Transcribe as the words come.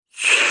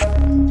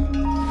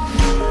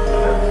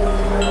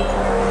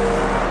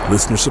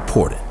Listener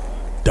supported.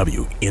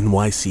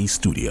 WNYC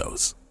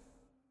Studios.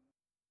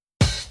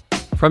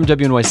 From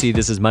WNYC,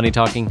 this is Money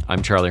Talking.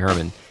 I'm Charlie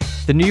Herman.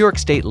 The New York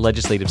State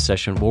legislative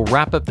session will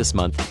wrap up this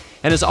month,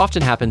 and as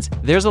often happens,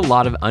 there's a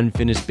lot of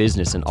unfinished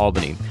business in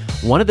Albany.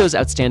 One of those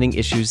outstanding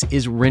issues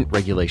is rent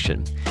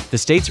regulation. The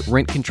state's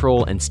rent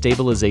control and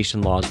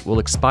stabilization laws will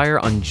expire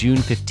on June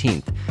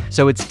 15th,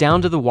 so it's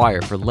down to the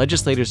wire for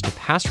legislators to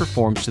pass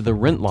reforms to the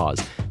rent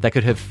laws that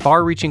could have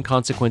far-reaching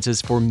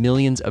consequences for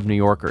millions of New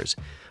Yorkers.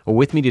 Well,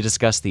 with me to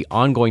discuss the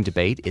ongoing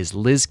debate is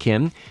Liz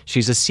Kim.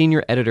 She's a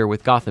senior editor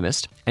with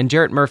Gothamist, and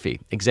Jarrett Murphy,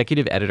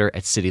 executive editor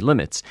at City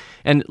Limits.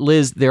 And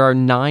Liz, there are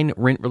 9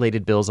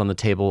 rent-related bills on the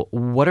table.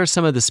 What are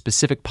some of the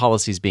specific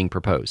policies being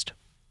proposed?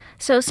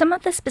 So some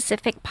of the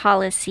specific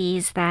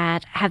policies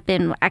that have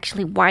been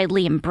actually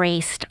widely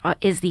embraced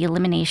is the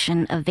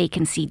elimination of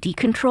vacancy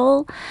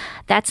decontrol.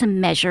 That's a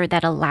measure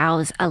that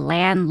allows a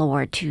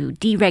landlord to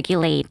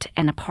deregulate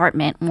an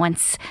apartment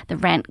once the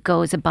rent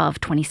goes above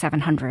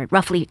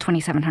roughly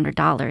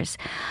 $2,700.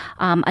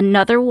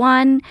 Another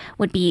one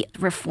would be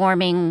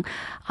reforming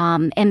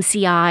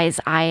MCIs,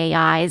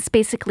 IAIs.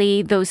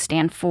 Basically, those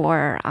stand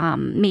for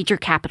major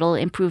capital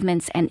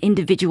improvements and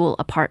individual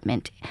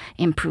apartment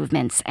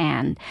improvements.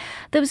 And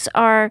those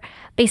are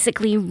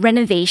basically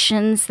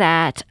renovations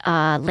that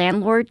a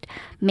landlord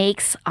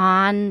makes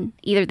on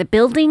either the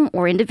building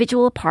or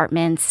individual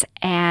apartments.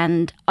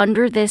 And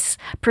under this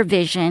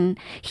provision,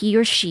 he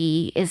or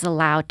she is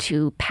allowed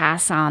to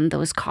pass on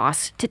those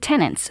costs to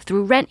tenants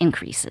through rent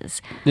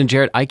increases. And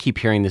Jarrett, I keep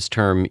hearing this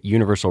term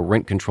universal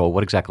rent control.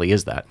 What exactly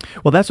is that?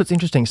 Well, that's what's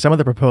interesting. Some of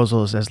the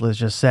proposals, as Liz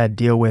just said,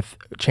 deal with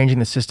changing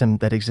the system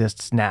that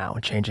exists now,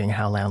 changing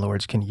how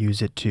landlords can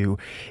use it to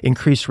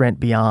increase rent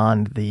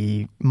beyond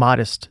the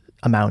modest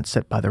amounts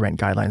set by the Rent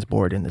Guidelines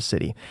Board in the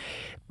city.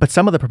 But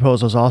some of the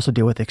proposals also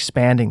deal with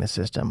expanding the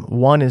system.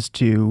 One is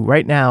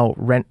right now,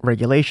 rent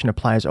regulation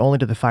applies only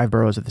to the 5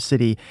 boroughs of the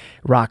city,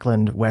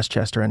 Rockland,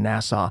 Westchester, and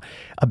Nassau.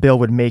 A bill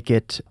would make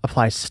it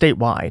apply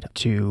statewide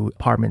to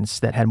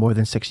apartments that had more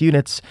than 6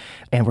 units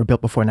and were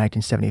built before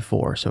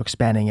 1974. So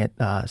expanding it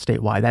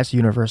statewide. That's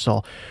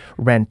universal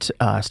rent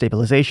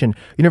stabilization.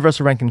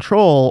 Universal rent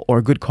control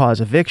or good cause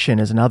eviction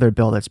is another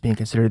bill that's being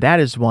considered. That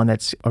is one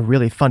that's a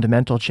really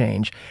fundamental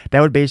change.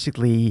 That would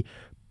basically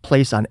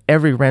place on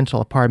every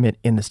rental apartment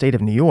in the state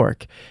of New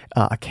York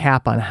a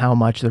cap on how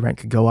much the rent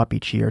could go up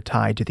each year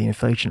tied to the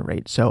inflation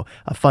rate. So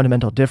a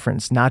fundamental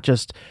difference, not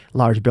just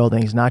large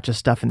buildings, not just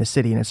stuff in the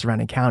city and its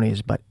surrounding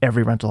counties, but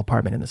every rental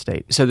apartment in the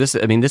state. So this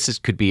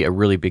could be a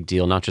really big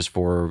deal, not just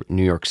for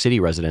New York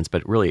City residents,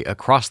 but really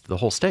across the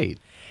whole state.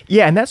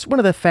 Yeah, and that's one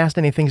of the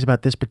fascinating things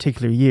about this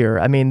particular year.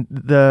 I mean,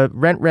 the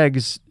rent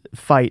regs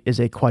fight is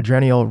a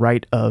quadrennial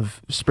right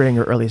of spring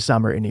or early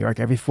summer in New York.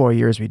 Every 4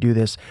 years we do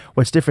this.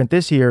 What's different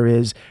this year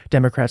is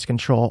Democrats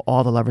control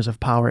all the levers of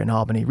power in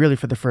Albany, really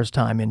for the first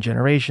time in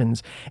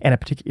generations, and a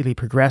particularly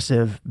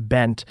progressive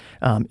bent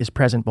is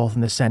present both in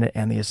the Senate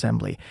and the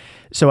Assembly.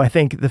 So I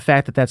think the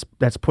fact that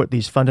that's put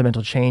these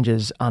fundamental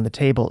changes on the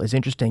table is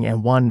interesting,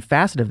 and one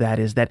facet of that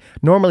is that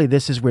normally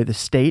this is where the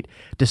state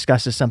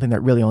discusses something that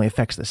really only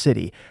affects the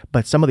city,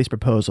 but some of these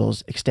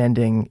proposals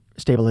extending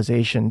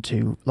stabilization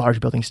to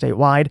large buildings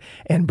statewide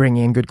and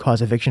bringing in good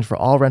cause eviction for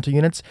all rental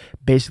units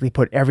basically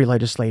put every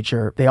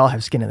legislature, they all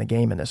have skin in the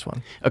game in this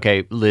one.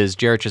 Okay, Liz,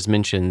 Jarrett just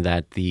mentioned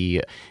that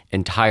the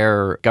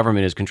entire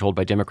government is controlled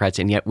by Democrats,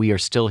 and yet we are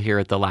still here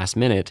at the last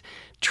minute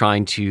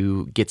trying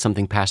to get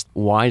something passed.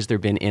 Why has there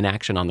been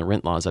inaction on the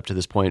rent laws up to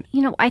this point?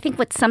 I think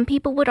what some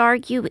people would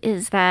argue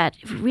is that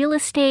real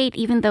estate,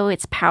 even though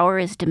its power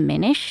is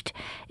diminished,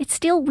 it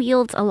still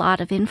wields a lot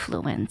of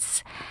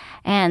influence.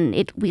 And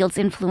it wields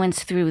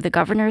influence through the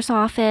governor's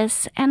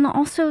office and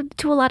also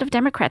to a lot of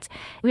Democrats.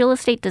 Real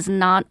estate does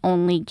not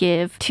only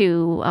give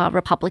to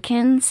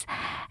Republicans.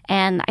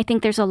 And I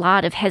think there's a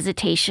lot of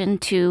hesitation,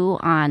 too,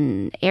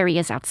 on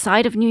areas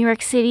outside of New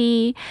York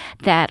City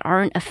that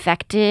aren't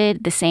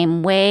affected the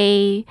same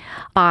way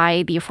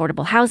by the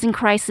affordable housing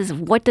crisis.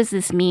 What does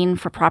this mean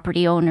for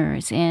property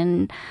owners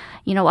in,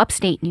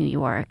 upstate New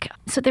York?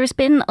 So there's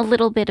been a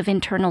little bit of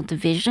internal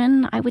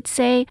division, I would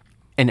say.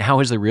 And how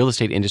has the real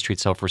estate industry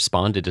itself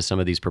responded to some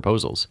of these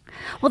proposals?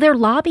 Well, they're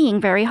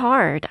lobbying very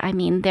hard. I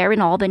mean, they're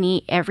in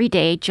Albany every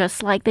day,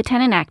 just like the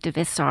tenant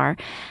activists are.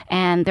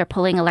 And they're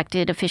pulling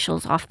elected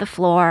officials off the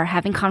floor,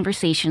 having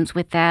conversations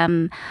with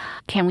them.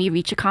 Can we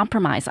reach a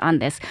compromise on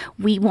this?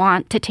 We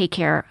want to take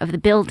care of the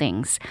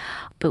buildings,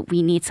 but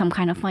we need some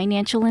kind of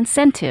financial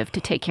incentive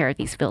to take care of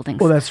these buildings.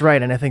 Well, that's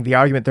right. And I think the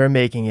argument they're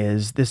making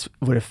is this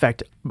would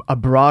affect a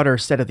broader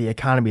set of the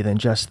economy than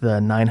just the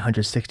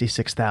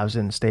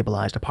 966,000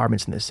 stabilized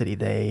apartments in in the city.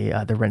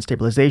 The Rent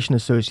Stabilization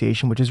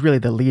Association, which is really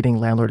the leading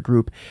landlord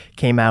group,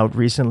 came out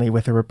recently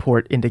with a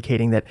report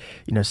indicating that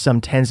some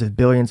tens of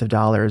billions of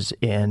dollars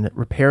in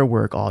repair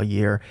work all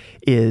year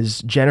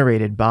is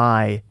generated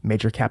by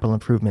major capital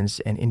improvements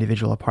and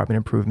individual apartment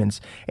improvements.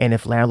 And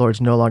if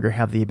landlords no longer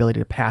have the ability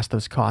to pass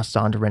those costs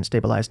on to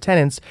rent-stabilized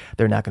tenants,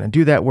 they're not going to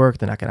do that work.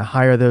 They're not going to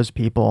hire those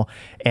people,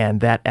 and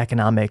that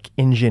economic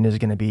engine is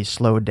going to be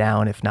slowed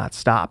down, if not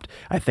stopped.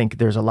 I think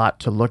there's a lot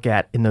to look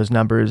at in those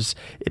numbers.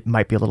 It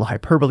might be a little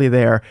hyperbole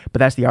there, but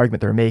that's the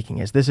argument they're making,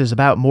 is this is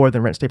about more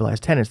than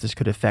rent-stabilized tenants. This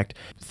could affect,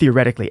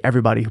 theoretically,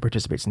 everybody who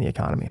participates in the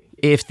economy.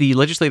 If the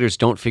legislators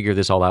don't figure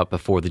this all out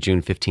before the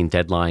June 15th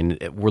deadline,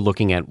 we're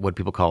looking at what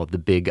people call the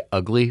Big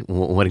Ugly.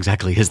 What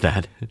exactly is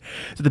that?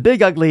 So the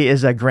Big Ugly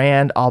is a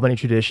grand Albany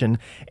tradition,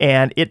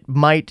 and it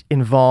might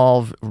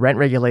involve rent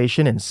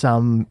regulation in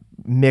some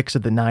mix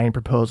of the 9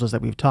 proposals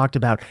that we've talked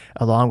about,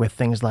 along with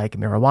things like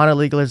marijuana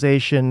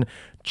legalization,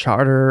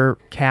 charter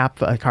cap,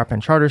 carp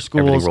and charter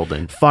schools,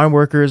 farm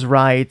workers'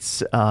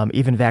 rights,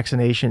 even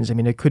vaccinations. I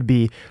mean, it could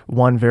be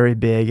one very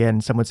big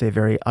and some would say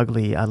very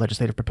ugly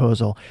legislative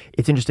proposal.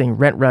 It's interesting.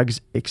 Rent regs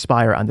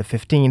expire on the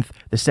 15th.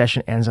 The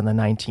session ends on the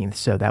 19th.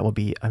 So that will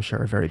be, I'm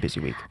sure, a very busy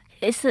week.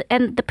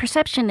 And the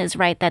perception is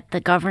right that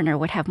the governor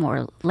would have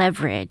more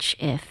leverage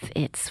if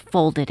it's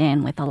folded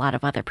in with a lot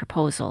of other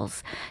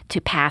proposals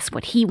to pass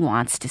what he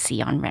wants to see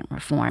on rent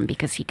reform,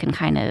 because he can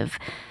kind of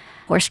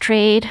horse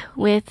trade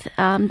with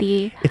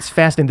the... It's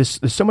fascinating.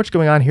 There's so much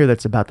going on here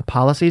that's about the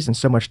policies, and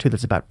so much, too,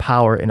 that's about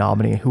power in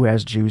Albany, who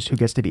has juice, who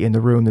gets to be in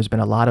the room. There's been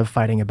a lot of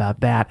fighting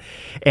about that.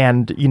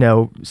 And,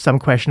 some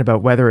question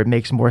about whether it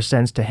makes more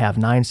sense to have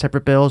 9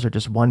 separate bills or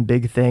just one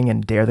big thing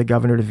and dare the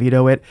governor to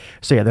veto it.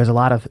 So, yeah, there's a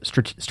lot of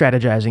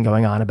strategizing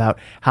going on about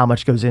how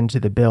much goes into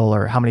the bill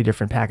or how many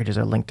different packages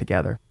are linked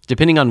together.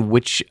 Depending on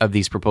which of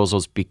these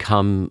proposals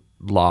become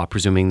law,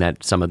 presuming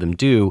that some of them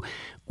do,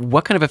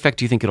 what kind of effect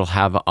do you think it'll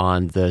have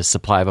on the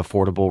supply of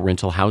affordable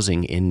rental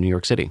housing in New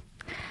York City?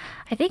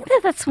 I think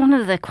that's one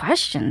of the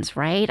questions,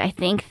 right? I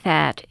think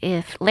that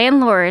if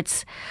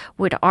landlords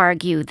would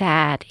argue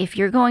that if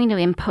you're going to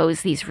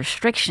impose these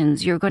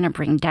restrictions, you're going to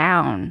bring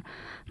down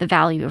the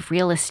value of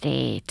real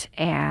estate,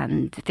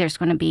 and there's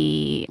going to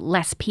be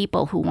less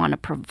people who want to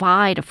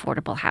provide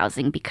affordable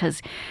housing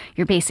because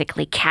you're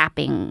basically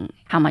capping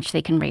how much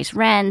they can raise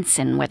rents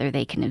and whether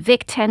they can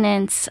evict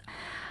tenants.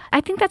 I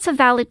think that's a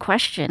valid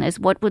question, is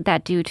what would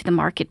that do to the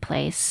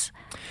marketplace?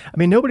 I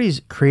mean, nobody's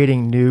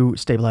creating new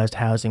stabilized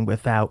housing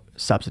without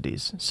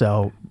subsidies.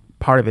 So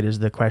part of it is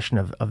the question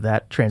of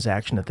that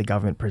transaction that the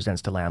government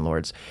presents to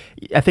landlords.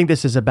 I think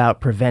this is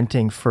about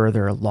preventing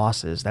further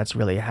losses. That's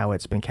really how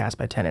it's been cast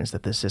by tenants,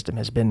 that this system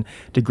has been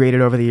degraded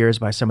over the years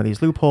by some of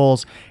these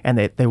loopholes, and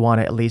they want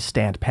to at least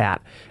stand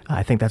pat.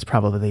 I think that's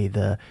probably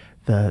the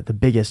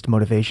biggest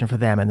motivation for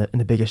them and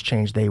the biggest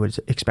change they would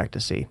expect to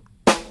see.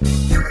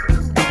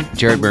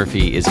 Jared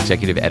Murphy is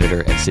executive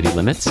editor at City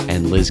Limits,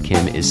 and Liz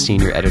Kim is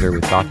senior editor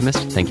with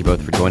Gothamist. Thank you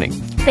both for joining.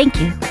 Thank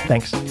you.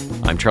 Thanks.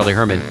 I'm Charlie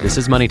Herman. This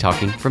is Money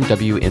Talking from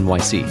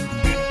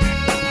WNYC.